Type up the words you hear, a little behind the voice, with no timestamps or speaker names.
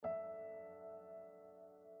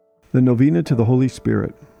The Novena to the Holy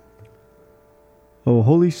Spirit. O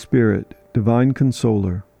Holy Spirit, divine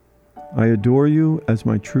consoler, I adore you as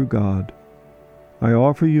my true God. I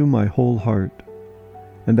offer you my whole heart,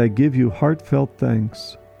 and I give you heartfelt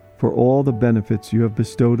thanks for all the benefits you have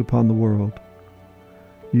bestowed upon the world.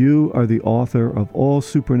 You are the author of all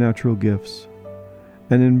supernatural gifts,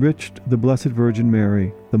 and enriched the Blessed Virgin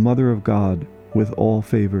Mary, the Mother of God, with all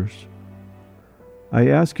favors. I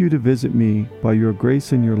ask you to visit me by your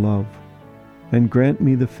grace and your love, and grant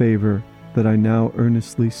me the favor that I now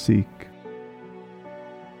earnestly seek.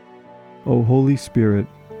 O Holy Spirit,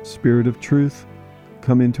 Spirit of truth,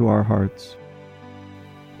 come into our hearts.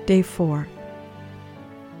 Day 4.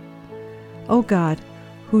 O God,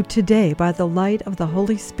 who today by the light of the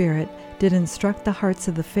Holy Spirit did instruct the hearts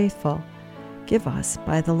of the faithful, give us,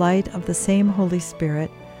 by the light of the same Holy Spirit,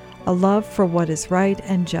 a love for what is right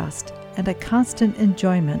and just, and a constant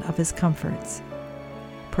enjoyment of His comforts.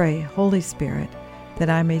 Pray, Holy Spirit, that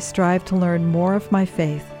I may strive to learn more of my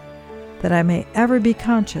faith, that I may ever be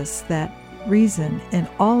conscious that reason in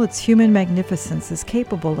all its human magnificence is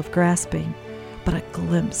capable of grasping but a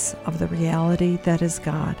glimpse of the reality that is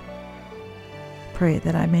God. Pray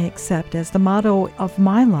that I may accept as the motto of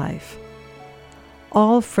my life,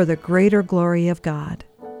 all for the greater glory of God,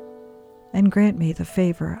 and grant me the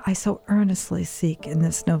favor I so earnestly seek in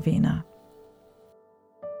this novena.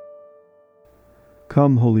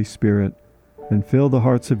 Come, Holy Spirit, and fill the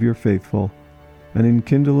hearts of your faithful, and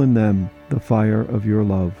enkindle in them the fire of your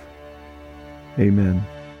love. Amen.